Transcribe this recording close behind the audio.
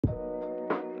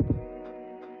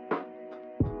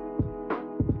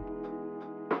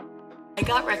I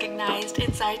got recognized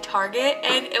inside Target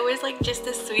and it was like just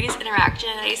the sweetest interaction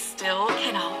and I still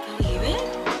cannot believe it.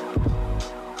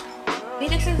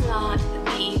 Maybe this is not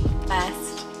the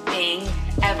best thing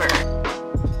ever.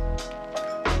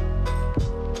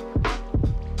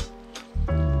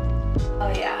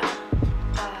 Oh yeah,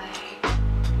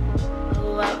 I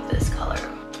love this color.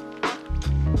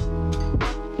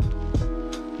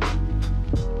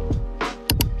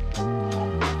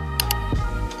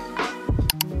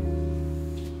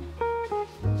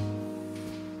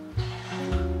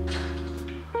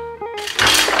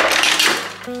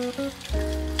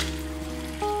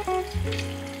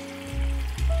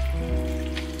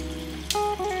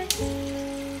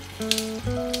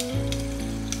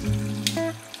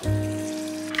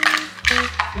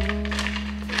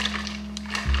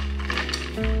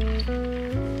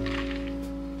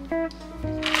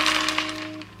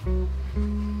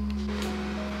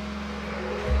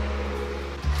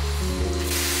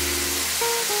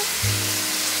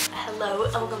 Hello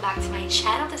and welcome back to my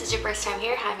channel. If this is your first time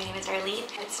here, hi, my name is Darlene.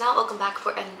 If it's not, welcome back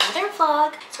for another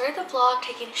vlog. Started the vlog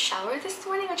taking a shower this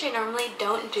morning, which I normally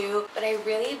don't do, but I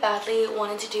really badly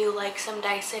wanted to do like some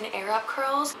Dyson Airwrap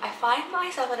curls. I find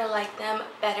myself that I like them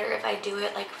better if I do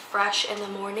it like fresh in the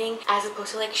morning as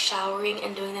opposed to like showering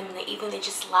and doing them in the evening. They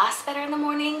just last better in the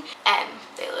morning and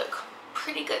they look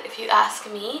pretty good if you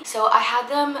ask me. So I had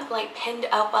them like pinned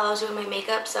up while I was doing my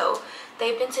makeup, so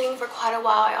they've been sitting for quite a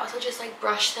while. I also just like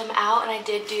brushed them out and I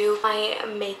did do my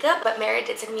makeup, but Merit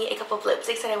did send me a couple of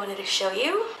lipsticks that I wanted to show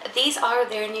you. These are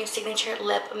their new signature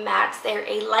lip mattes. They're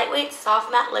a lightweight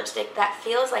soft matte lipstick that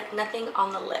feels like nothing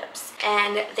on the lips,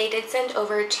 and they did send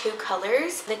over 2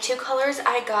 colors. The 2 colors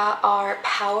I got are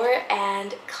Power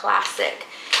and Classic.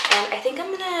 And I think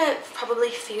I'm gonna probably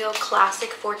feel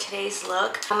classic for today's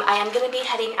look. I am gonna be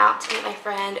heading out to meet my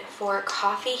friend for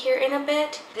coffee here in a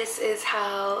bit. This is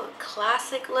how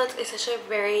classic looks. It's such a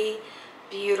very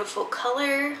beautiful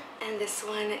color. And this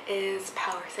one is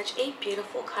Power. Such a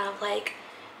beautiful kind of like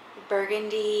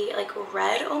burgundy, like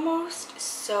red almost.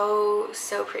 So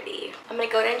pretty. I'm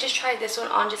gonna go ahead and just try this one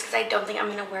on just because I don't think I'm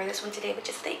gonna wear this one today, but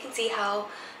just so you can see how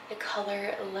the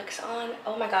color looks on.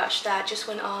 Oh my gosh, that just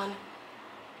went on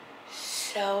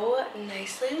so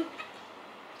nicely.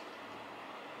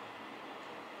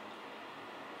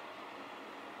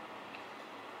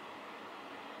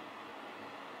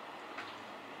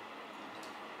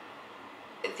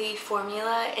 The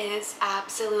formula is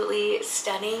absolutely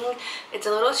stunning. It's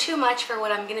a little too much for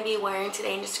what I'm gonna be wearing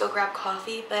today and just to go grab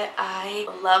coffee, but I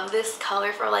love this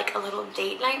color for like a little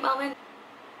date night moment.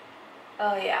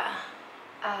 Oh yeah,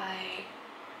 I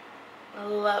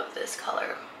love this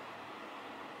color.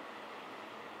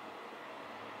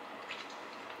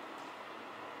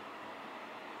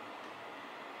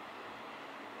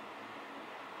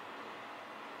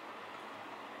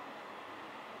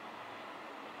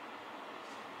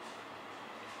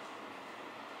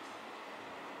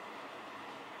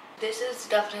 This is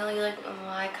definitely like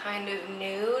my kind of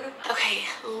nude. Okay,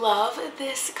 love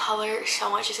this color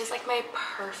so much. This is like my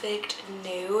perfect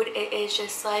nude. It is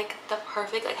just like the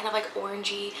perfect like kind of like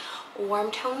orangey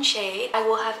warm tone shade. I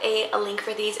will have a link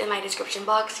for these in my description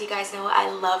box. You guys know I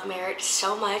love Merit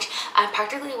so much. I'm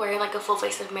practically wearing like a full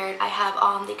face of Merit. I have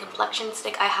on the complexion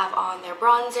stick, I have on their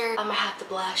bronzer, I have the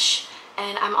blush,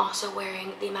 and I'm also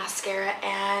wearing the mascara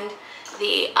and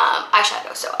the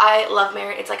eyeshadow. So I love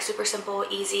Merit. It's like super simple,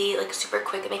 easy, like super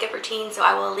quick makeup routine. So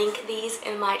I will link these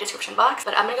in my description box.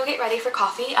 But I'm gonna go get ready for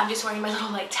coffee. I'm just wearing my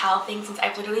little like towel thing since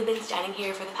I've literally been standing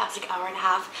here for the past like hour and a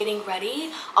half getting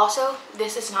ready. Also,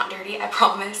 this is not dirty, I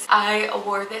promise. I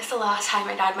wore this the last time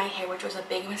I dyed my hair, which was a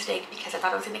big mistake because I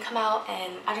thought it was gonna come out,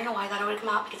 and I don't know why I thought it would come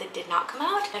out because it did not come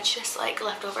out. That's just like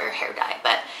leftover hair dye.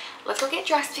 But let's go get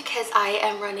dressed because I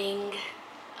am running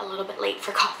a little bit late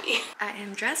for coffee. I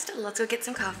am dressed. Let's go get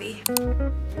some coffee.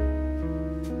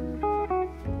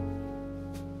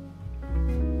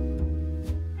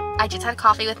 I just had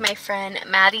coffee with my friend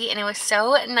Maddie and it was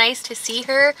so nice to see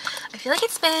her. I feel like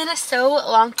it's been so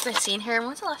long since I've seen her. When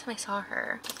was the last time I saw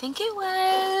her? I think it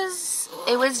was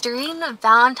during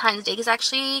Valentine's Day because I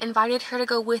actually invited her to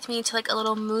go with me to like a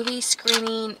little movie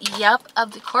screening, yep,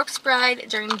 of The Corpse Bride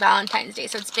during Valentine's Day.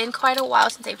 So it's been quite a while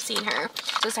since I've seen her.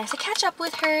 So it's nice to catch up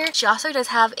with her. She also does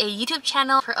have a YouTube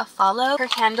channel for a follow. Her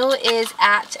handle is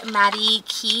at Maddie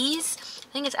Keys.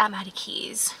 I think it's at Maddie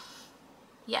Keys.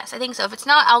 Yes, I think so. If it's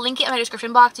not, I'll link it in my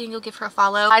description box and you'll give her a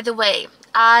follow. By the way,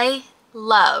 I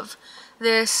love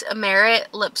this Merit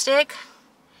lipstick.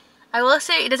 I will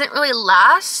say it doesn't really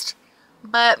last,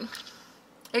 but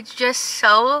it's just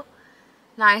so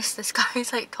nice. This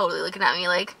guy's like totally looking at me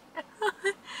like,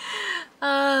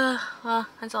 well,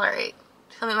 that's alright.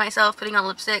 filming myself putting on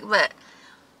lipstick, but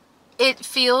it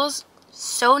feels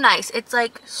so nice. It's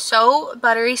like so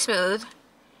buttery smooth.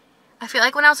 I feel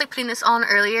like when I was like putting this on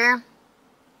earlier,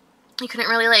 you couldn't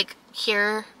really like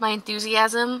hear my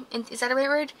enthusiasm. Is that a right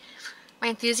word? My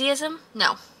enthusiasm?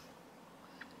 No.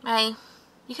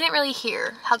 You couldn't really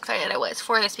hear how excited I was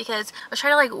for this because I was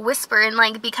trying to like whisper and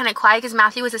like be kind of quiet because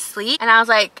Matthew was asleep, and I was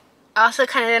like also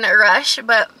kind of in a rush,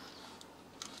 but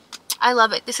I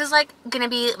love it. This is like gonna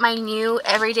be my new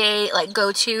everyday like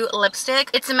go-to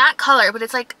lipstick. It's a matte color, but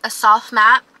it's like a soft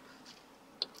matte,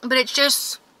 but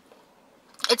it's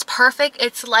perfect.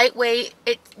 It's lightweight.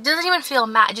 It doesn't even feel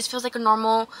matte. It just feels like a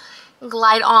normal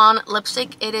glide on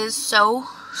lipstick. It is so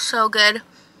good.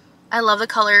 I love the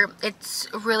color. It's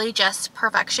really just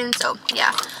perfection. So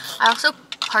yeah, I also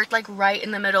parked like right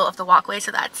in the middle of the walkway,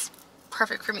 so that's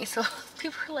perfect for me. So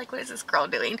people are like, what is this girl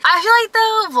doing? I feel like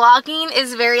the vlogging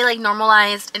is very like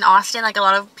normalized in Austin. Like a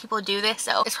lot of people do this,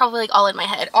 so it's probably like all in my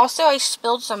head. Also, I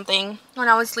spilled something when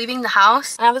I was leaving the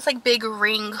house, and I have this like big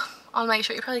ring on my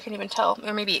shirt. You probably can't even tell,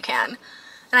 or maybe you can.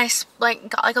 And I like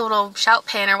got like a little shout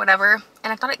pin or whatever,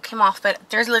 and I thought it came off, but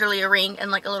there's literally a ring and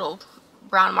like a little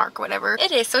brown mark or whatever it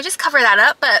is, so just cover that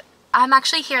up. But I'm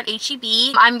actually here at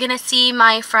HEB. I'm gonna see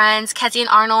my friends Kezzy and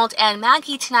Arnold and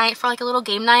Maggie tonight for like a little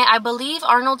game night. I believe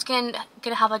Arnold's gonna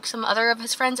have like some other of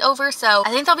his friends over, so I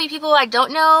think there'll be people I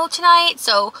don't know tonight.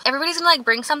 So everybody's gonna like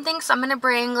bring something, so I'm gonna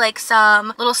bring like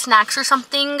some little snacks or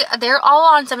something. They're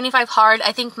all on 75 hard,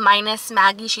 I think, minus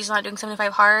Maggie. She's not doing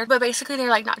 75 hard, but basically they're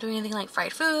like not doing anything like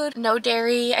fried food, no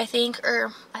dairy, I think,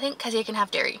 or I think Kezzy can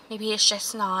have dairy. Maybe it's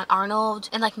just not Arnold,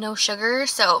 and like no sugar.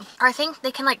 So, or I think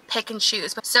they can like pick and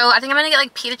choose. But so I think I'm gonna get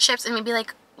like pita chips and maybe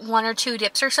like 1 or 2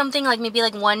 dips or something, like maybe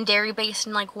like 1 dairy based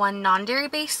and like 1 non-dairy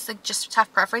based, like just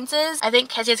have preferences. I think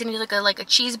Kezzy is gonna do like a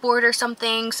cheese board or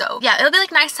something. So yeah, it'll be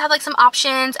like nice to have like some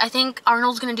options. I think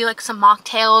Arnold's gonna do like some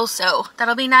mocktails, so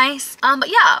that'll be nice. But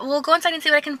yeah, we'll go inside and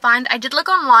see what I can find. I did look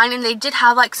online and they did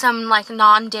have like some like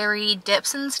non-dairy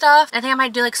dips and stuff. I think I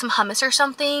might do like some hummus or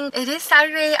something. It is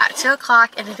Saturday at 2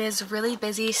 o'clock and it is really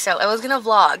busy, so I was gonna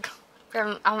vlog,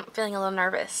 but I'm feeling a little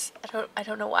nervous. I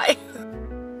don't know why.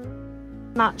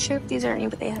 Not sure if these are any,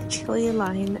 but they have chili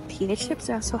lime pita chips.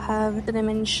 They also have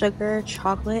cinnamon, sugar,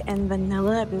 chocolate, and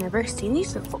vanilla. I've never seen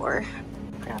these before.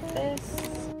 Grab this.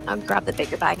 I'll grab the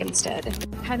bigger bag instead.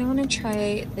 I kind of want to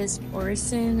try this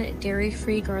Orison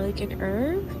dairy-free garlic and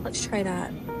herb. Let's try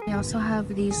that. They also have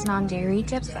these non-dairy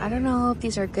dips. I don't know if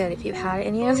these are good. If you've had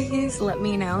any of these, let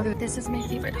me know. This is my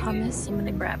favorite hummus. I'm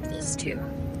gonna grab this too.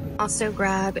 Also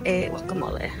grab a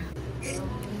guacamole.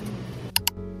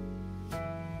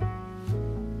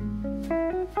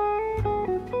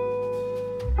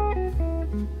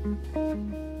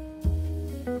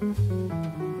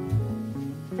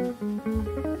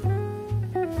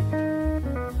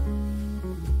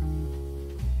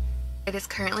 It is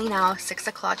currently now 6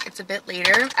 o'clock. It's a bit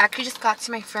later. I actually just got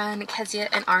to my friend Kezia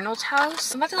and Arnold's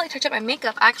house. I'm about to like touch up my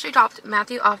makeup. I actually dropped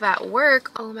Matthew off at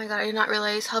work. Oh my god, I did not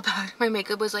realize how bad my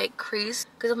makeup was like creased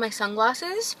because of my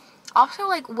sunglasses. Also,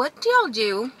 like, what do y'all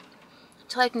do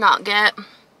to like not get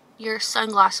your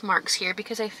sunglass marks here?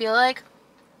 Because I feel like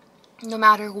no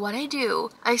matter what I do,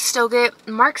 I still get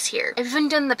marks here. I've even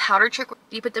done the powder trick where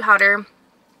you put the powder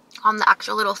on the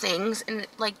actual little things and it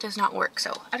like does not work.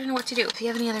 So I don't know what to do. If you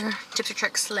have any other tips or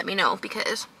tricks, let me know,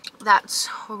 because that's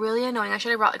really annoying. I should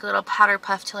have brought like a little powder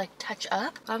puff to like touch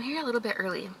up. But I'm here a little bit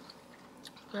early,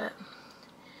 but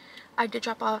I did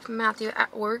drop off Matthew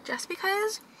at work just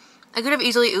because I could have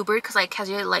easily Ubered, because like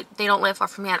Kezia, like they don't live far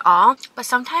from me at all. But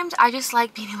sometimes I just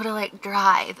like being able to like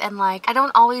drive, and like I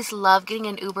don't always love getting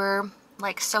an Uber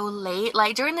like so late.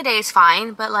 Like during the day is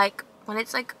fine, but like when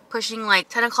it's like pushing like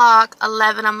 10 o'clock,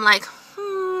 11, I'm like,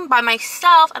 by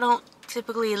myself, I don't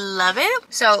typically love it.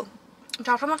 So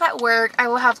drop him off at work. I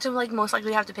will have to like most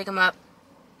likely have to pick him up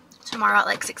tomorrow at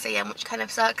like 6 a.m, which kind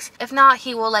of sucks. If not,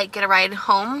 he will like get a ride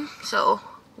home, so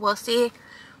we'll see.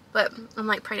 But I'm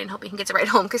like praying and hoping he gets a ride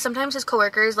home, because sometimes his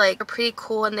coworkers like are pretty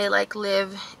cool and they like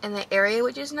live in the area,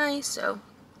 which is nice, so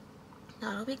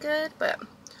that'll be good. But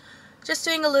just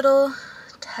doing a little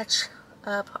touch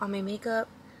up on my makeup.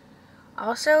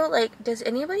 Also, like, does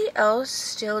anybody else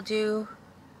still do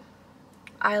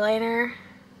eyeliner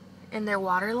in their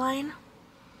waterline?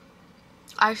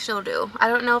 I still do. I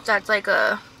don't know if that's like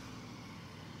a,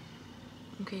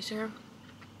 okay sir,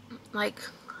 like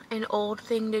an old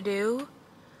thing to do,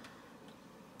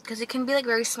 because it can be like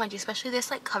very smudgy, especially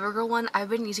this like CoverGirl one. I've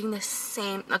been using this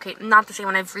same, okay, not the same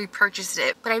one, I've repurchased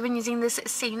it, but I've been using this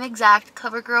same exact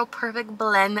CoverGirl Perfect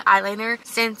Blend eyeliner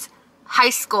since high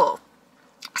school.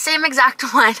 Same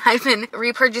exact one. I've been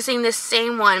repurchasing this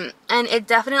same one, and it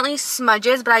definitely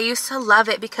smudges, but I used to love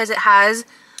it because it has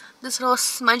this little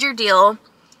smudger deal,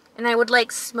 and I would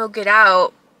like smoke it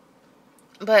out,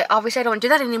 but obviously I don't do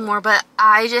that anymore. But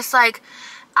I just like,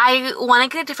 I want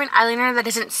to get a different eyeliner that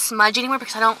doesn't smudge anymore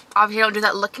because I obviously don't do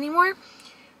that look anymore.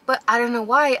 But I don't know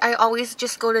why I always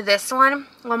just go to this one.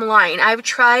 Well, I'm lying. I've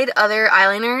tried other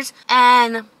eyeliners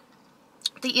and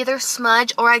they either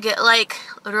smudge or I get like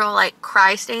literal like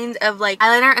cry stains of like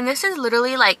eyeliner, and this is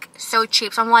literally like so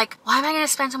cheap. So I'm like, why am I gonna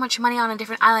spend so much money on a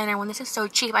different eyeliner when this is so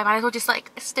cheap? I might as well just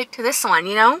like stick to this one,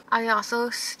 you know? I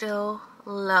also still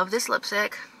love this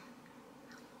lipstick.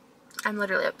 I'm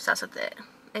literally obsessed with it.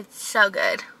 It's so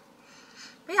good.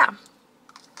 But yeah,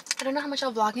 I don't know how much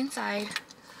I'll vlog inside,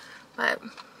 but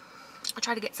I'll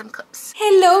try to get some clips.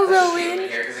 Hello, Rowan.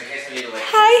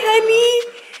 Hi,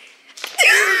 honey.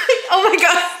 Oh my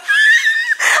god.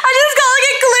 I just got like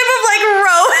a clip of like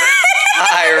Rowan.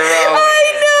 Hi, Rowan. I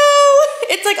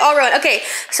know. It's like all Rowan. Okay,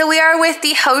 so we are with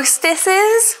the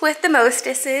hostesses, with the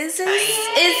mostesses.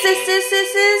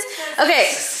 Okay.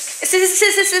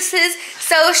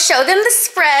 So show them the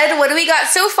spread. What do we got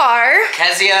so far?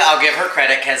 Kezia, I'll give her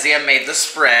credit. Kezia made the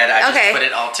spread. I just put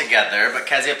it all together. But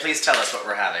Kezia, please tell us what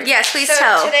we're having. Yes, please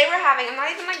tell. Today we're having, I'm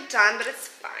not even like done, but it's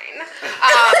fine.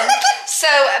 So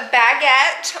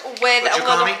baguette with What'd you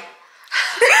call me?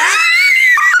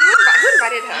 Who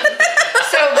invited him?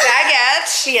 So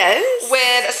baguette, Yes.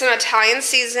 with some Italian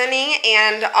seasoning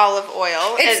and olive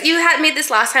oil. You had made this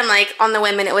last time, like on the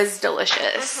women. It was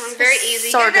delicious. Very easy.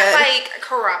 So You get it good. like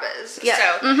Carrabba's. Yeah.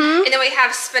 So, and then we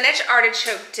have spinach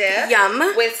artichoke dip. Yum.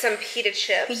 With some pita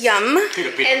chips. Yum.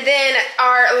 And then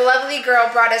our lovely girl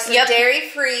brought us some dairy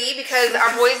free because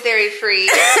our boy's dairy free.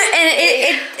 And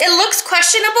it looks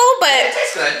questionable, but It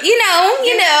tastes good. you know.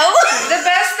 The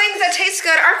best things that taste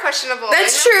good are questionable.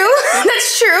 That's true.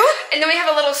 That's true. And then we have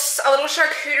a little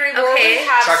charcuterie bowl. Okay. We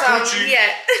have Charcuterie.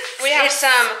 we have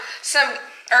some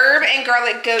herb and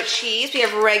garlic goat cheese. We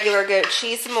have regular goat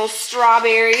cheese, some little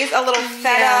strawberries, a little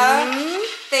feta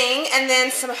thing, and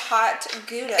then some hot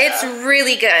Gouda. It's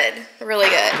really good. Really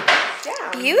good.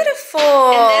 yeah. Beautiful.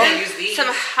 And Use then these. some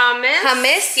hummus.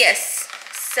 Hummus, yes.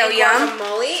 So and yum.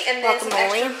 guacamole, and then some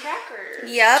Guacamole. extra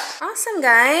crackers. Yep. Awesome,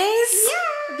 guys.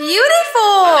 Yeah. Beautiful.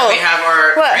 And then we have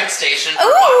our What? drink station for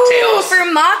Ooh, mocktails. for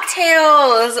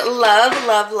mocktails. Love,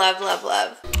 love, love, love,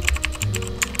 love.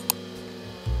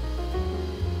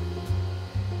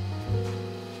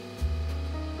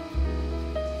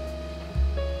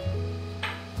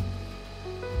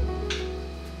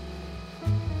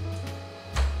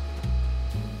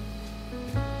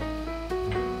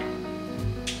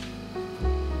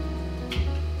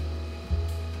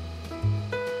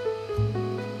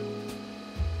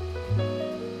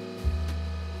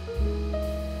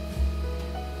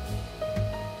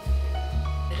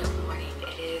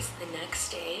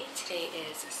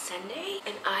 Sunday,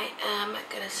 and I am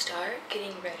gonna start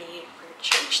getting ready for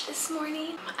church this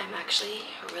morning. I'm actually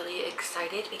really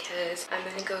excited because I'm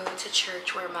gonna go to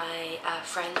church where my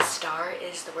friend Star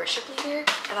is the worship leader.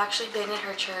 I've actually been in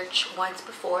her church once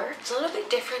before. It's a little bit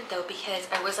different though because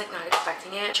I was like not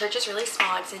expecting it. Church is really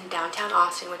small. It's in downtown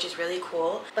Austin, which is really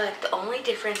cool, but the only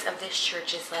difference of this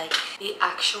church is like the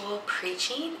actual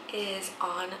preaching is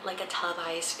on like a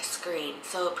televised screen.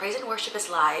 So praise and worship is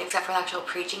live except for the actual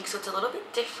preaching, so it's a little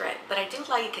bit different, but I do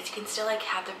like it because you can still like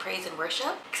have the praise and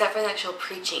worship except for the actual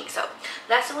preaching. So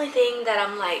that's the only thing that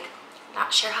I'm like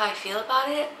not sure how I feel about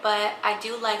it, but I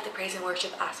do like the praise and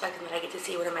worship aspect and that I get to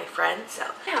see one of my friends. So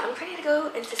yeah, I'm ready to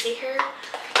go and to see her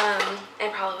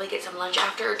and probably get some lunch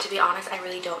after. To be honest, I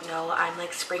really don't know. I'm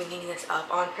like springing this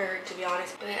up on her, to be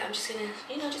honest, but I'm just gonna,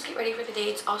 you know, just get ready for the day.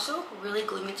 It's also really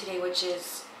gloomy today, which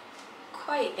is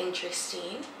quite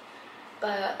interesting.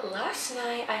 But last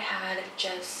night I had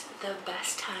just the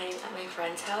best time at my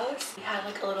friend's house. We had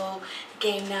like a little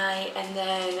game night, and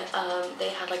then they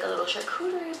had like a little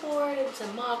charcuterie board and some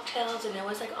mocktails, and it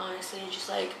was like honestly just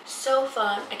like so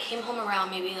fun. I came home around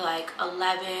maybe like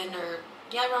 11 or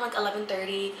yeah, around like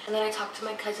 11:30, and then I talked to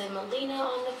my cousin Melina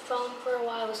on the phone for a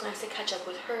while. It was nice to catch up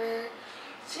with her.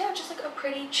 So yeah, just like a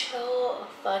pretty chill,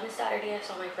 fun Saturday. I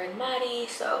saw my friend Maddie,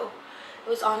 so it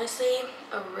was honestly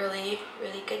a really,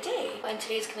 really good day. And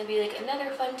today's gonna be like another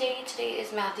fun day. Today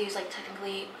is Matthew's like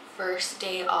technically first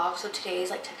day off, so today is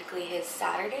like technically his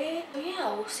Saturday. So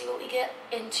yeah, we'll see what we get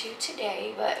into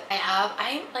today. But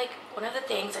I'm like, one of the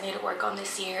things I need to work on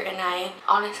this year, and I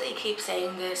honestly keep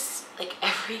saying this like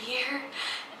every year,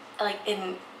 like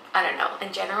in I don't know.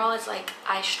 In general, it's like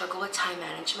I struggle with time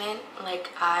management. Like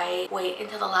I wait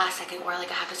until the last second where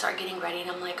like I have to start getting ready and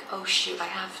I'm like, oh shoot, I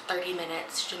have 30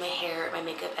 minutes to do my hair, my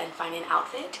makeup, and find an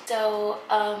outfit. So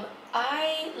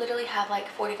I literally have like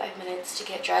 45 minutes to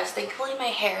get dressed. Thankfully my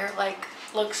hair like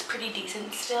looks pretty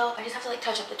decent still. I just have to like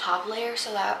touch up the top layer,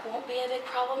 so that won't be a big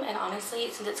problem. And honestly,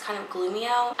 since it's kind of gloomy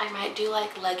out, I might do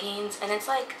like leggings, and it's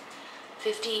like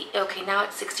 50, okay, now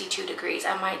it's 62 degrees.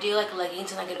 I might do like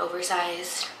leggings and like an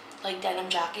oversized like denim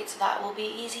jacket, so that will be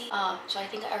easy. So I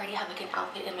think I already have like an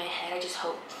outfit in my head. I just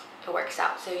hope it works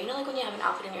out. So you know, like when you have an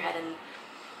outfit in your head and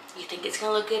you think it's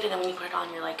gonna look good, and then when you put it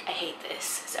on, you're like, I hate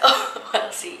this. So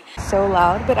we'll see. So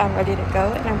loud, but I'm ready to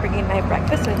go, and I'm bringing my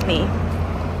breakfast with me.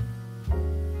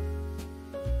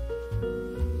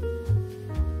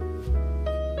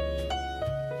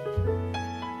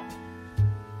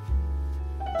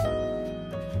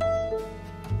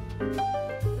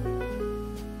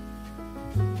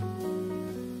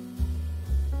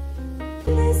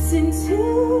 Listen to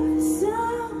the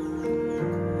sound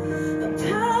of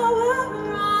power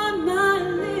on my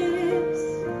lips.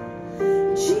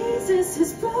 Jesus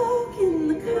has broken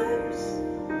the curse.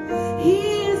 He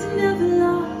is never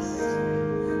lost.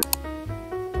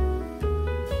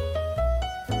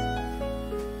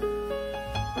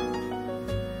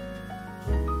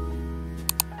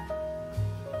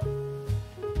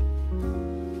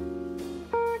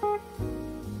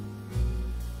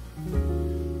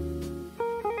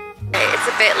 It's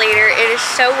a bit later. It is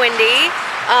so windy.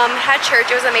 Had church.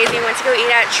 It was amazing. Went to go eat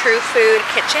at True Food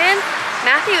Kitchen.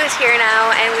 Matthew is here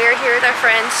now, and we are here with our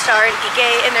friends Star and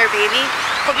Ike and their baby.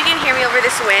 Hope you can hear me over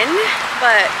this wind,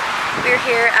 but we're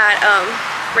here at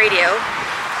Radio.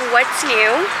 What's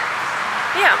new?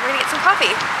 Yeah, we're gonna get some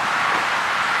coffee.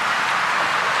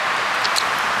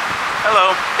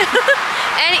 Hello.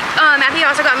 And Matthew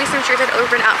also got me some shirts at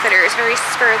Urban Outfitters, very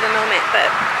spur of the moment, but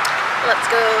let's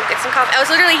go get some coffee. I was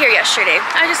literally here yesterday.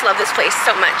 I just love this place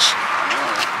so much.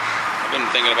 I've been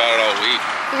thinking about it all week.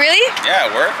 Really? Yeah,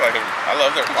 at work. Like, I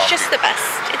love their coffee. It's just the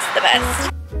best. It's the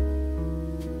best.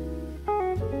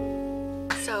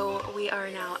 So we are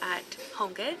now at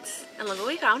Home Goods, and look what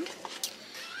we found.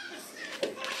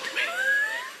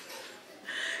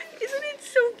 Isn't it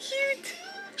so cute?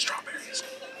 Strawberries.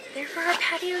 They're for our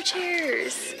patio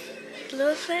chairs.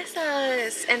 Little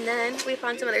fresas. And then we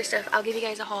found some other stuff. I'll give you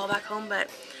guys a haul back home, but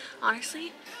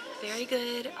honestly, very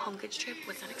good Home Goods trip.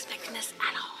 Was not expecting this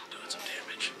at all. Doing some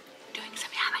damage. Doing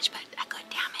some damage, but a good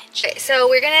damage. Okay, so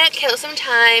we're gonna kill some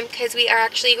time because we're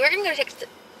gonna go Texas.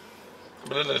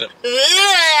 What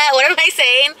am I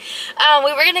saying?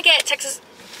 We were gonna get Texas.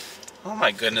 Oh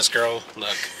my goodness, girl.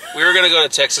 Look, we were gonna go to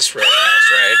Texas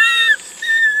Roadhouse, right?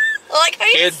 Like,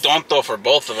 Qué tonto for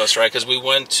both of us, right? Because we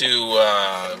went to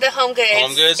the Home Goods.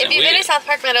 Home Goods. If you've been to South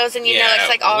Park Meadows, and you know it's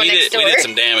like all next door. We did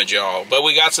some damage, y'all. But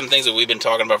we got some things that we've been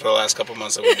talking about for the last couple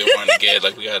months that we've been wanting to get.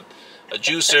 Like, we got a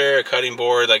juicer, a cutting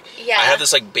board. Like, yeah. I have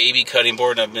this like baby cutting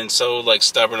board, and I've been so like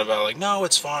stubborn about like, no,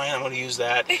 it's fine. I'm gonna use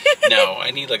that. No,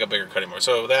 I need like a bigger cutting board.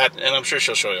 So that, and I'm sure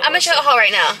she'll show you. I'm gonna show a haul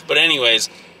right now. But anyways,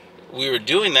 we were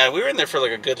doing that. We were in there for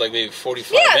like a good like maybe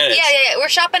 45 minutes. Yeah. We're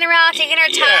shopping around, taking our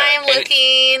time,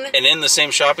 looking. And in the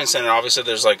same shopping center, obviously,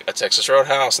 there's like a Texas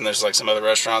Roadhouse, and there's like some other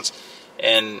restaurants.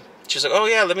 And she's like, "Oh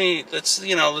yeah,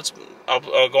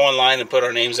 I'll go online and put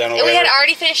our names down." And we had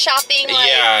already finished shopping.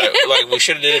 Yeah, like we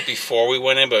should have did it before we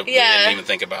went in, but we didn't even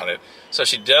think about it. So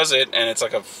she does it, and it's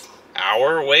like a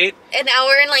hour wait. An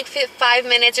hour and like 5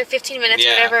 minutes or 15 minutes,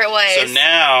 whatever it was. So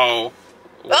now,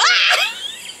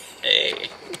 hey.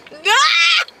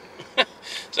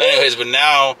 So anyways, but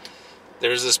now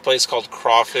there's this place called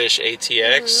Crawfish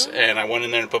ATX, and I went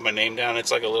in there and put my name down. It's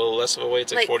like a little less of a wait.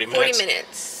 It's like 40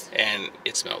 minutes. And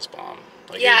it smells bomb.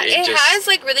 Like, yeah, it has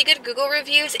like really good Google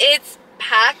reviews. It's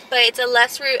packed, but it's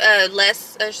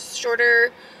a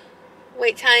shorter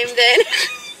wait time than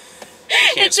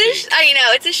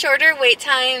it's a shorter wait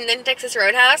time than Texas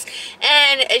Roadhouse.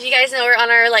 And as you guys know, we're on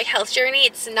our like health journey.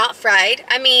 It's not fried.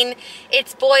 I mean,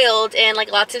 it's boiled and like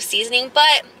lots of seasoning,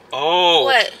 but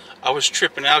what? I was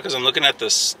tripping out because I'm looking at the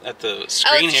screen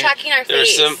it's here. Tracking our There's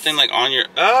face. something like on your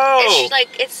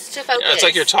it's to focus. It's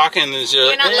like you're talking and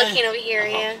you're not looking over here.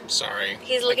 I'm sorry.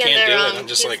 He's looking I can't there do wrong. it. I'm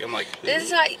just like I'm like who? This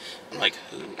is why. I'm like,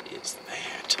 who is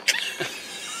that?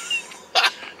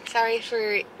 Sorry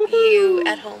for you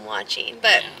at home watching,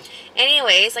 but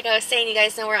anyways, like I was saying, you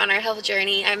guys know we're on our health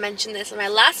journey. I mentioned this in my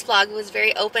last vlog. Was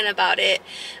very open about it,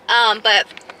 but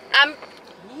I'm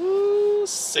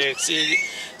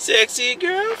sexy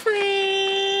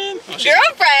girlfriend.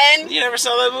 Girlfriend. You never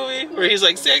saw that movie where he's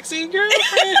like, sexy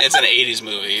girlfriend? It's an 80s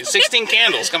movie. 16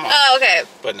 Candles, come on. Oh, okay.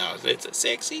 But no, it's a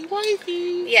sexy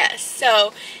wifey. Yes,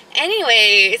 so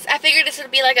anyways, I figured this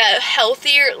would be like a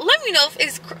healthier, let me know if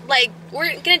it's like,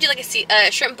 we're gonna do like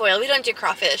a shrimp boil. We don't do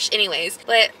crawfish anyways,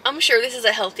 but I'm sure this is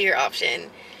a healthier option.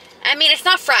 I mean, it's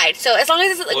not fried, so as long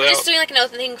as it's like, we're just doing like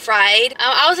nothing fried.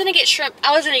 I was gonna get shrimp.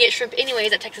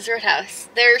 Anyways at Texas Roadhouse.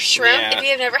 Their shrimp. Yeah. If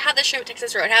you have never had the shrimp at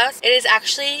Texas Roadhouse, it is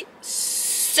actually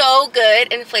so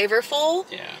good and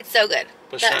flavorful. Yeah, it's so good.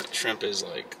 But shrimp is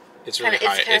like, it's really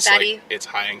high. It's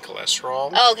high in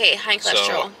cholesterol. Oh, okay, high in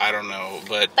cholesterol. So I don't know,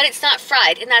 but it's not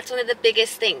fried, and that's one of the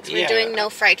biggest things. We're doing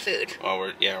no fried food. Well,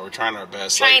 we're trying our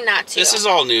best. Trying not to. This is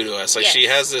all new to us. Like she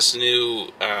has this new.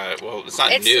 Well, it's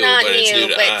not new, but it's new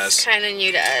to us. It's kind of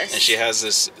new to us. And she has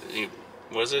this.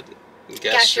 What is it?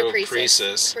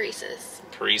 Gastroparesis.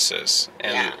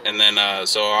 And then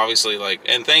so obviously like,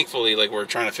 and thankfully like we're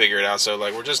trying to figure it out. So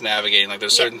like we're just navigating. Like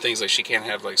there's certain things like she can't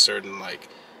have like certain like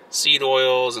seed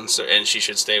oils, and she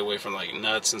should stay away from like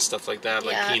nuts and stuff like that,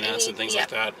 like peanuts and things like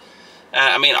that.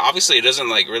 I mean, obviously it doesn't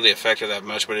like really affect her that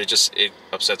much, but it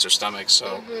upsets her stomach.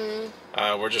 So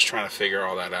we're just trying to figure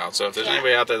all that out. So if there's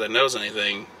anybody out there that knows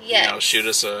anything, you know, shoot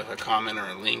us a comment or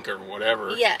a link or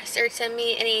whatever. Yes, or send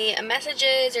me any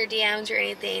messages or DMs or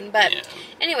anything. But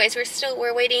anyways,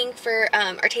 we're waiting for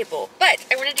our table. But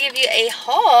I wanted to give you a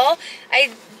haul.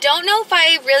 I don't know if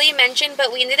I really mentioned,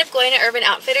 but we ended up going to Urban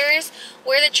Outfitters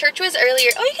where the church was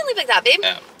earlier. Oh, you can leave like that, babe.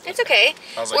 Yeah. It's okay.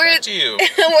 I was like, that's you.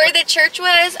 Where the church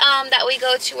was that we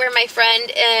go to, where my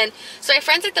friend so my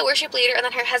friend's like the worship leader, and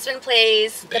then her husband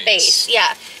plays the bass.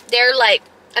 Yeah, they're like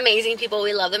amazing people.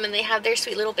 We love them, and they have their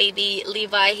sweet little baby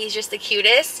Levi. He's just the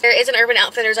cutest. There is an Urban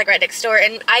Outfitters like right next door,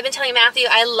 and I've been telling Matthew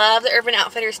I love the Urban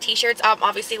Outfitters t-shirts. I'm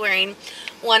obviously wearing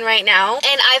one right now,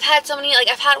 and I've had so many, like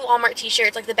I've had Walmart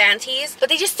t-shirts, like the band tees, but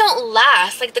they just don't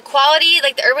last. Like the quality,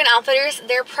 like the Urban Outfitters,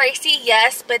 they're pricey,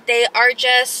 yes, but they are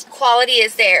just, quality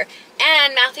is there.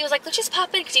 And Matthew was like, let's just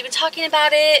pop in because you've been talking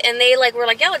about it, and they like were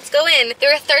like, yeah, let's go in. They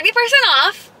were 30%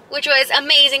 off, which was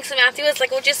amazing. So Matthew was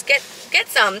like, well, just get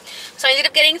some. So I ended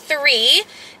up getting 3.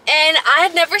 And I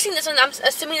have never seen this one. I'm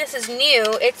assuming this is new.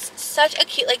 It's such a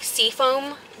cute like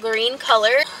seafoam green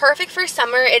color. Perfect for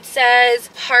summer. It says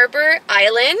Harbor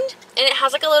Island, and it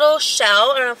has like a little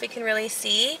shell. I don't know if you can really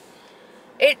see.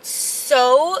 It's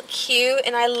so cute,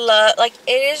 and I love, like,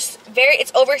 it's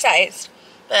oversized,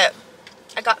 but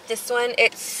I got this one.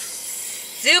 It's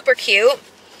super cute.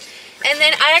 And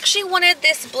then I actually wanted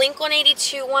this Blink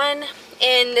 182 one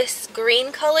in this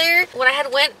green color. When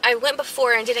I went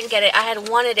before and didn't get it. I had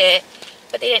wanted it,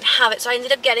 but they didn't have it, so I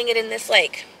ended up getting it in this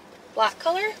like black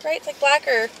color, right? It's like black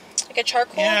or like a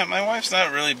charcoal. Yeah, my wife's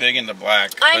not really big into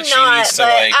black. I'm not, but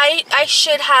I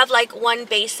should have like one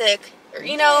basic,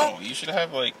 you know. No, you should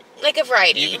have like a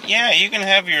variety. You can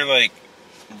have your like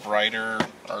brighter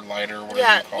or lighter, whatever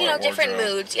you call it. Yeah, different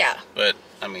moods. Yeah. But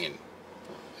I mean,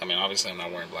 obviously I'm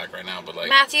not wearing black right now, but like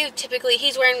Matthew, typically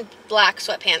he's wearing black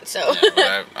sweatpants, so yeah,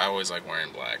 but I always like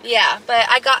wearing black. Yeah, but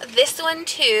I got this one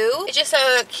too. It's just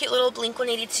a cute little Blink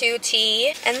 182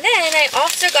 tee. And then I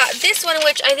also got this one,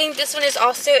 which I think this one is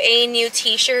also a new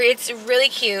t-shirt. It's really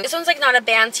cute. This one's like not a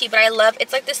band tee, but I love,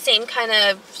 it's like the same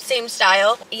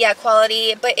style. Yeah,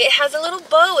 quality, but it has a little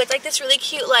bow. It's like this really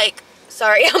cute, like,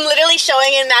 sorry, I'm literally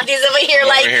showing in Matthew's over here,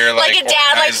 like a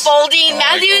dad, like folding.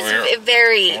 Matthew's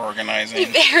very organizing.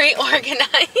 Very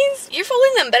organized. You're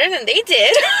folding them better than they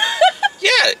did.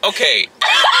 Yeah, okay.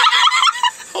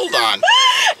 Hold on.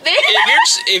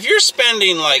 If you're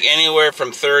spending like anywhere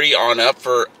from 30 on up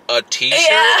for a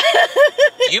t-shirt,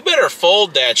 you better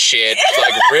fold that shit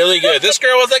like really good. This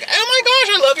girl was like, oh my gosh,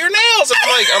 I love your nails.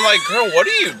 I'm like, girl, what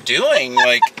are you doing?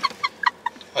 Like,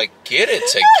 get it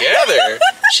together.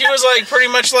 She was like, pretty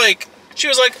much like, she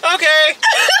was like, okay,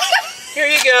 here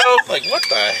you go. Like, what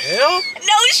the hell?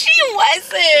 No, she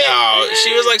wasn't. No,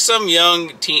 she was like some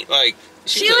young teen, like.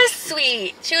 She was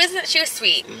sweet. She was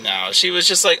sweet. No, she was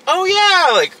just like, oh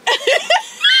yeah, like.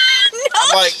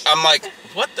 No, I'm like,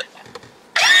 what the?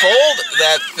 Fold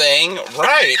that thing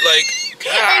right, like.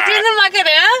 God. Are you doing the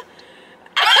Macarena?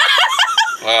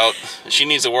 Well, she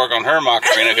needs to work on her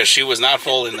Macarena because she was not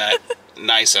folding that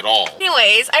nice at all.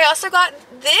 Anyways, I also got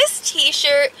this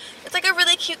t-shirt. It's like a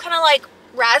really cute kind of like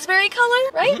raspberry color,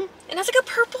 right? Mm-hmm. And it's like a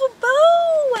purple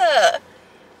bow.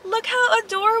 Look how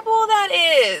adorable that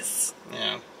is.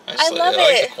 Yeah. I love it.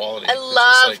 I like the quality.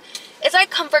 It's like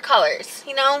comfort colors,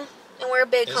 you know? And we're a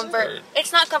big comfort.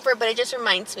 It's not comfort, but it just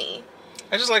reminds me.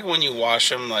 I just like when you wash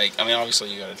them, like, I mean,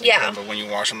 obviously you gotta take care of them, but when you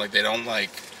wash them, like, they don't, like,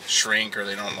 shrink or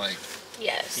they don't, like,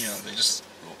 yes. You know, they just,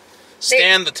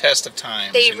 stand the test of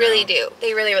time. They really do.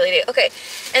 They really, really do. Okay,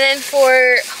 and then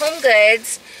for home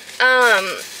goods,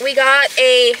 we got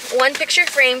a 1 picture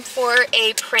frame for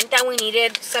a print that we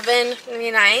needed,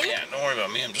 $7.99. Yeah, don't worry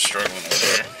about me. I'm just struggling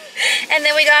over there. And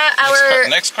then we got our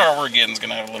next car we're getting is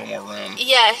gonna have a little more room.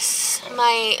 Yes,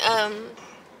 my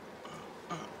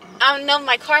I don't know.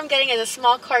 My car I'm getting is a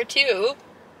small car too.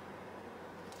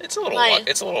 It's a little.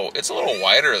 It's a little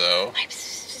wider though.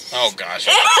 Oh gosh.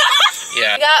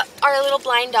 Yeah. We got our little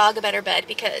blind dog a better bed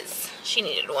because she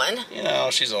needed one. You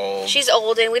know, she's old. She's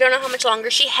old, and we don't know how much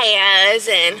longer she has,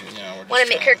 and want to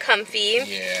make her comfy.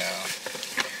 Yeah.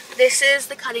 This is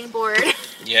the cutting board.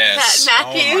 Yes. That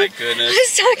Matthew oh my goodness.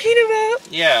 was talking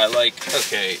about. Yeah, like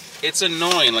okay, it's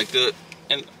annoying. Like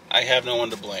and I have no one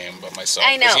to blame but myself.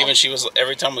 I know. Because even she was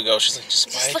every time we go, she's like,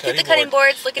 just look at the cutting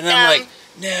boards. Look at them. I'm like,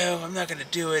 no, I'm not gonna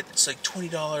do it. It's like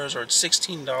 $20 or it's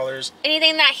 $16.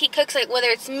 Anything that he cooks, like whether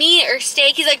it's meat or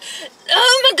steak, he's like,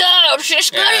 oh my gosh,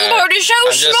 this cutting board is so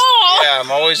small. Yeah,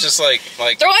 I'm always just like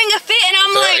throwing a fit, and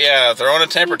I'm like, throwing a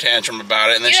temper tantrum about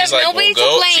it, and then you she's have like, nobody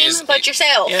well, go. to blame but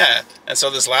yourself. Yeah, and so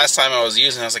this last time I was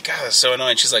using it, I was like, God, that's so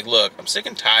annoying. She's like, look, I'm sick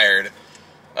and tired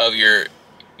of your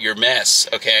mess.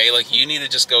 Okay, like you need to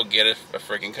just go get a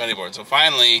freaking cutting board. So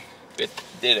finally, it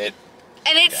did it.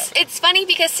 And it's funny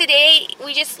because today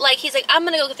we just he's like, I'm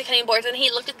gonna go get the cutting boards, and he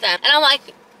looked at them, and I'm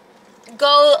like,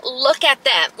 go look at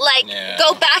them,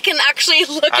 go back and actually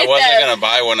look at them. I wasn't gonna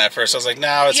buy one at first. I was like,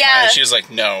 no, it's fine. She was like,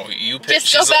 no, you pick.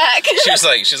 Just go back.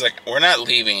 She's like, we're not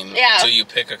leaving until you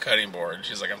pick a cutting board.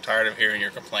 She's like, I'm tired of hearing your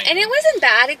complaint. And it wasn't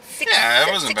bad. It's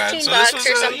it wasn't bad. $16 So this was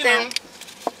or something.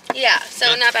 Yeah, so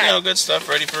good, not bad. Good stuff.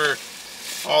 Ready for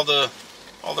all the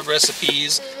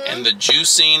recipes and the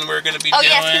juicing we're going to be doing. Oh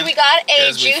yes, we got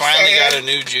a juicer. We finally got a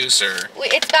new juicer.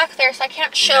 It's back there, so I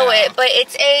can't show it, but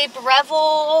it's a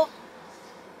Breville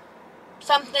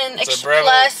something plus Breville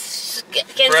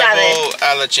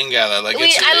a la chingada.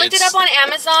 I looked it up on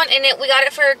Amazon, and we got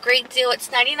it for a great deal. It's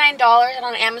 $99, and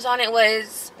on Amazon it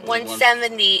was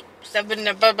 $170.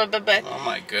 Oh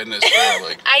my goodness, bro,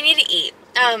 I need to eat.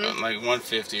 Like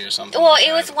 $150 or something. Well,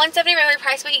 it was $170 regular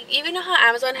price, but you know how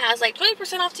Amazon has like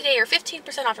 20% off today, or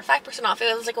 15% off, or 5% off.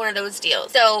 It was like one of those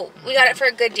deals. So we got it for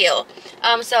a good deal.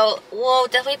 So we'll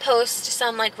definitely post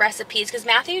some like recipes, because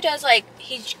Matthew does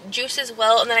he juices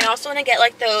well, and then I also want to get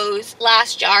like those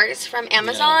glass jars from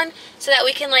Amazon so that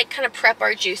we can kind of prep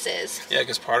our juices. Yeah,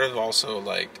 because part of also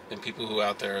and people who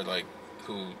out there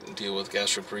who deal with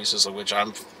gastroparesis, which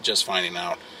I'm just finding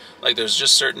out. There's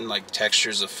just certain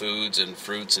textures of foods and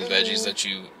fruits and veggies that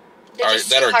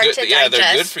are good. Yeah,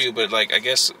 they're good for you, but I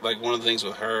guess one of the things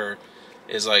with her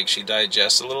is she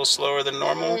digests a little slower than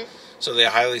normal. So they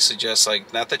highly suggest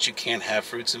not that you can't have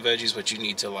fruits and veggies, but you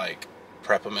need to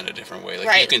prep them in a different way.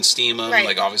 You can steam them,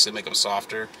 obviously make them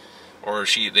softer, or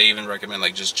they even recommend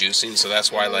just juicing. So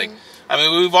that's why I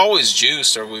mean, we've always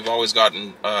juiced, or we've always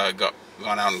gone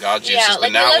out and got juices. Yeah,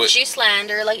 but now we love Juice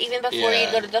Land, or even before you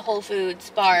go to the Whole Foods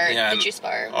bar, the juice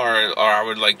bar. Or I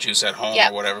would juice at home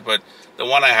or whatever. But the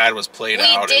one I had was played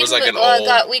out. It was an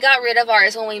old. We got rid of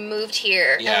ours when we moved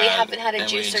here, and we haven't had a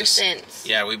juicer since.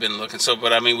 Yeah, we've been looking.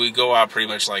 But I mean, we go out pretty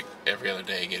much every other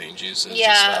day getting juices. Yeah,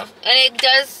 and stuff. And it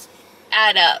does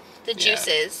add up, the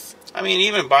juices. I mean,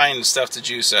 even buying stuff to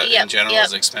juice in general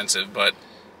is expensive, but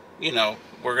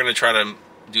we're gonna try to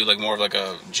do more of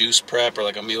a juice prep or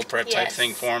a meal prep type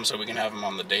thing for them, so we can have them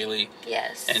on the daily.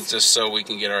 Yes. And just so we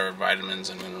can get our vitamins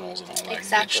and minerals and all that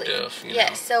good stuff.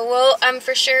 Yes. So we'll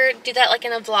for sure do that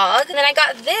in a vlog. And then I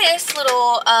got this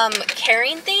little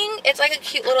carrying thing. It's a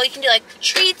cute little. You can do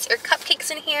treats or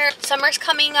cupcakes in here. Summer's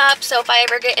coming up, so if I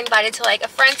ever get invited to a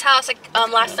friend's house,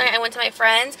 last night I went to my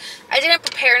friend's. I didn't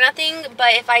prepare nothing,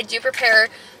 but if I do prepare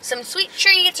some sweet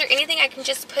treats or anything, I can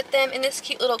just put them in this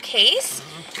cute little case.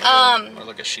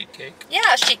 Or a sheet cake.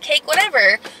 Yeah, sheet cake,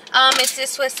 whatever.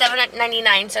 This was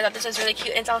 $7.99, so I thought this was really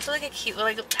cute. And it's also a cute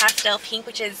little pastel pink,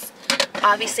 which is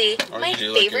obviously my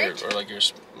favorite. Or your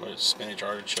spinach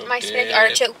artichoke. My spinach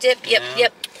artichoke dip.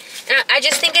 Yep. And I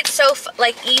just think it's so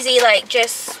easy,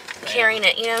 just carrying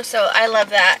it, so I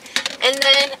love that. And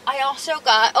then I also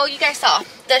got, you guys saw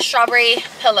the strawberry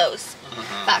pillows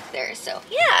back there. So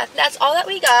yeah, that's all that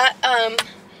we got.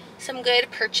 Some good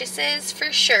purchases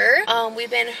for sure. We've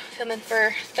been filming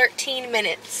for 13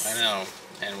 minutes. I know,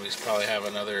 and we probably have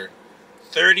another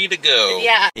 30 to go.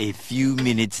 Yeah. A few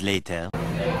minutes later.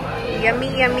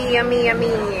 Yummy, yummy, yummy, yummy.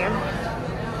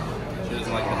 She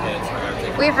doesn't like the head, so I gotta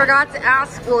take it. We forgot to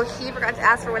ask, she forgot to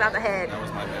ask for without the head. That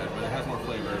was my bad, but it has more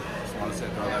flavor. Just want to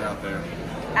throw that out there.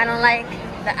 I don't like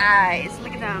the eyes.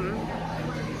 Look at them.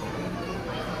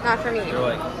 Not for me. They're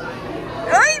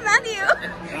Oi, man!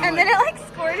 Matthew. And then it like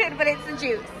squirted, but it's the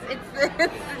juice. It's the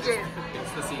juice.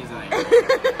 It's the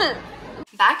seasoning.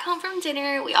 Back home from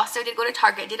dinner, we also did go to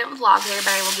Target. Didn't vlog there, but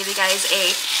I will give you guys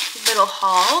a little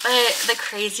haul. But the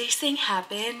craziest thing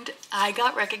happened. I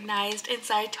got recognized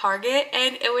inside Target,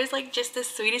 and it was like just the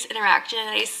sweetest interaction, and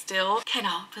I still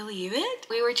cannot believe it.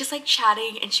 We were just like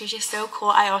chatting, and she was just so cool.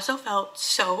 I also felt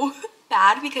so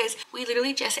bad because we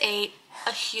literally just ate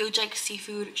a huge like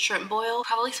seafood shrimp boil.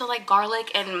 Probably smelled like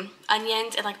garlic and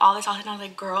onions and like all this sauce, and I was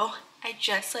like, girl, I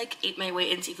just like ate my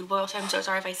weight in seafood boil, so I'm so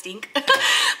sorry if I stink.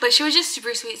 But she was just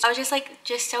super sweet. So I was just like,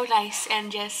 just so nice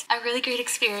and just a really great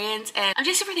experience. And I'm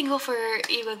just super thankful for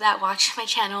you that watch my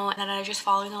channel and that are just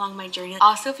following along my journey.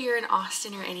 Also, if you're in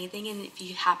Austin or anything and if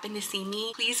you happen to see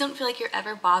me, please don't feel like you're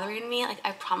ever bothering me. Like,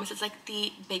 I promise it's like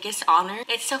the biggest honor.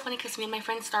 It's so funny because me and my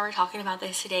friend Star were talking about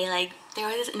this today. Like, there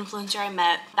was this influencer I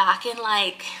met back in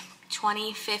like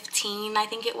 2015, I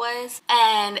think it was,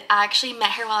 and I actually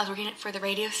met her while I was working for the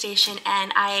radio station,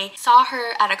 and I saw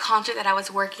her at a concert that I was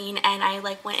working, and I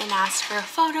like went and asked for a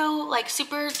photo, like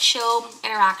super chill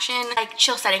interaction, like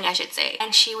chill setting I should say,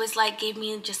 and she was like, gave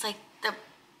me just like the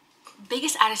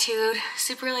biggest attitude,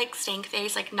 super like stank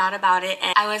face, like not about it.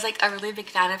 And I was like a really big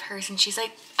fan of hers, and she's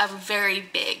like a very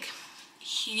big,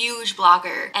 huge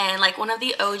blogger, and like one of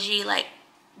the OG like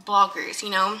bloggers, you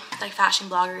know, like fashion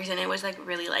bloggers, and it was like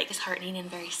really like disheartening and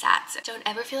very sad. So don't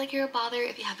ever feel like you're a bother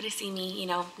if you happen to see me, you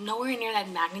know, nowhere near that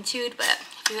magnitude, but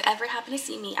if you ever happen to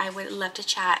see me, I would love to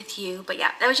chat with you. But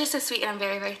yeah, that was just so sweet, and I'm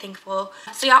very, very thankful.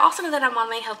 So y'all also know that I'm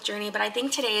on my health journey, but I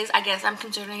think today's, I guess I'm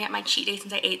considering it my cheat day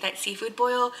since I ate that seafood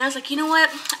boil. And I was like, you know what,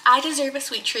 I deserve a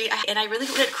sweet treat, and I really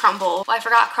wanted crumble. Well, I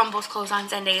forgot Crumble's closed on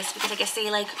Sundays because I guess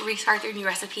they like restart their new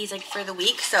recipes like for the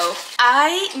week. So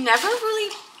I never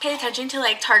really pay attention to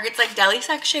like Target's like deli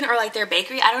section or like their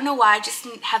bakery. I don't know why, I just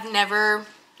have never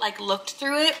like looked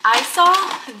through it. I saw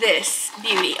this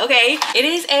beauty, okay? It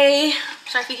is a,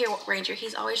 sorry if you hear Ranger,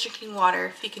 he's always drinking water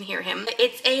if you can hear him.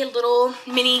 It's a little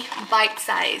mini bite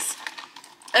size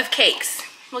of cakes.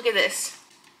 Look at this.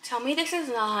 Tell me this is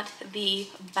not the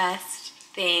best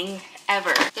thing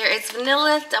ever. There is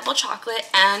vanilla, double chocolate,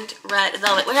 and red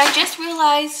velvet, which I just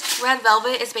realized red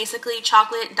velvet is basically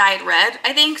chocolate dyed red,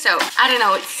 I think. So I don't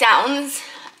know, it sounds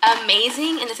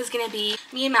amazing, and this is gonna be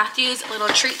me and Matthew's little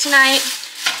treat tonight.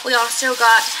 We also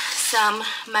got some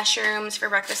mushrooms for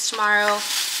breakfast tomorrow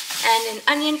and an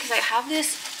onion because I have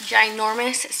this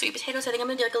ginormous sweet potato, so I think I'm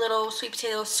gonna do like a little sweet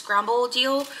potato scramble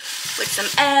deal with some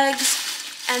eggs.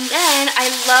 And then I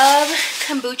love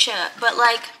kombucha, but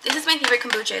like this is my favorite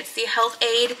kombucha. It's the Health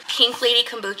Aid Pink Lady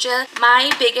kombucha.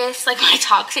 My biggest, like my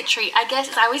toxic trait, I guess,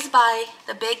 is I always buy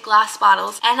the big glass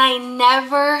bottles and I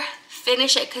never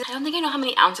finish it because I don't think I know how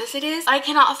many ounces it is. I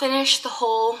cannot finish the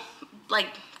whole like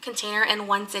container in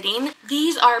one sitting.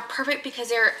 These are perfect because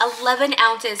they're 11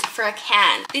 ounces for a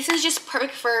can. This is just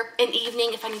perfect for an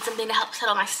evening if I need something to help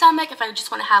settle my stomach, if I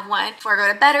just want to have one before I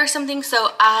go to bed or something.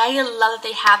 So I love that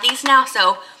they have these now.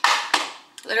 So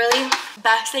literally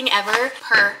best thing ever,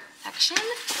 perfection.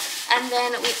 And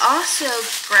then we also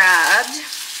grabbed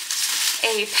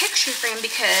a picture frame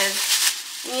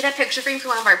because we need a picture frame for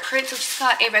one of our prints. We just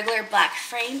got a regular black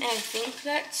frame, and I think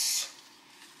that's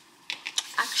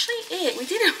actually it. We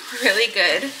did a really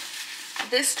good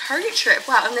this Target trip.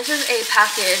 Wow, and this is a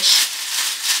package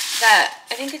that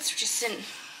I think it's just in,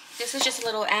 this is just a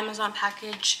little Amazon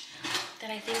package that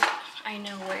I think I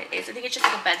know what it is. I think it's just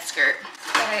like a bed skirt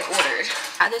that I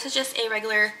ordered. This is just a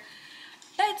regular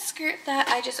bed skirt that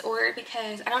I just ordered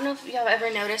because I don't know if you have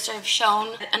ever noticed or have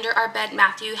shown under our bed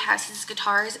Matthew has his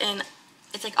guitars and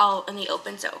it's like all in the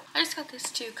open, so I just got this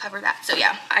to cover that. So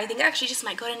yeah, I think I actually just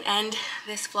might go ahead and end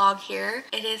this vlog here.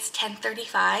 It is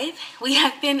 10:35. We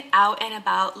have been out and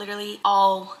about literally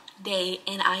all day,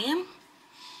 and I'm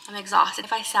exhausted.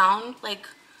 If I sound like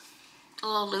a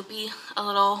little loopy, a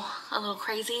little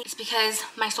crazy, it's because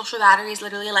my social battery is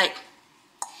literally like,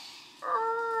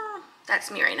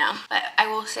 that's me right now. But I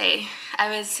will say I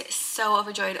was so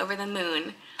overjoyed, over the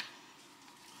moon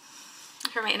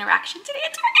for my interaction today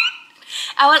at Target.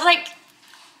 I was like,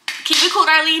 keep it cool,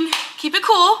 Darlene. Keep it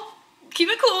cool. Keep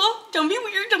it cool. Don't be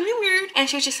weird. Don't be weird. And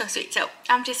she was just so sweet. So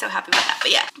I'm just so happy about that.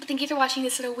 But yeah, but thank you for watching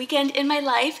this little weekend in my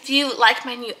life. If you like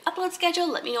my new upload schedule,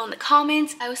 let me know in the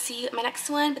comments. I will see you in my next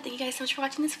one. But thank you guys so much for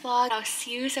watching this vlog. I'll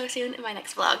see you so soon in my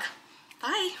next vlog.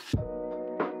 Bye.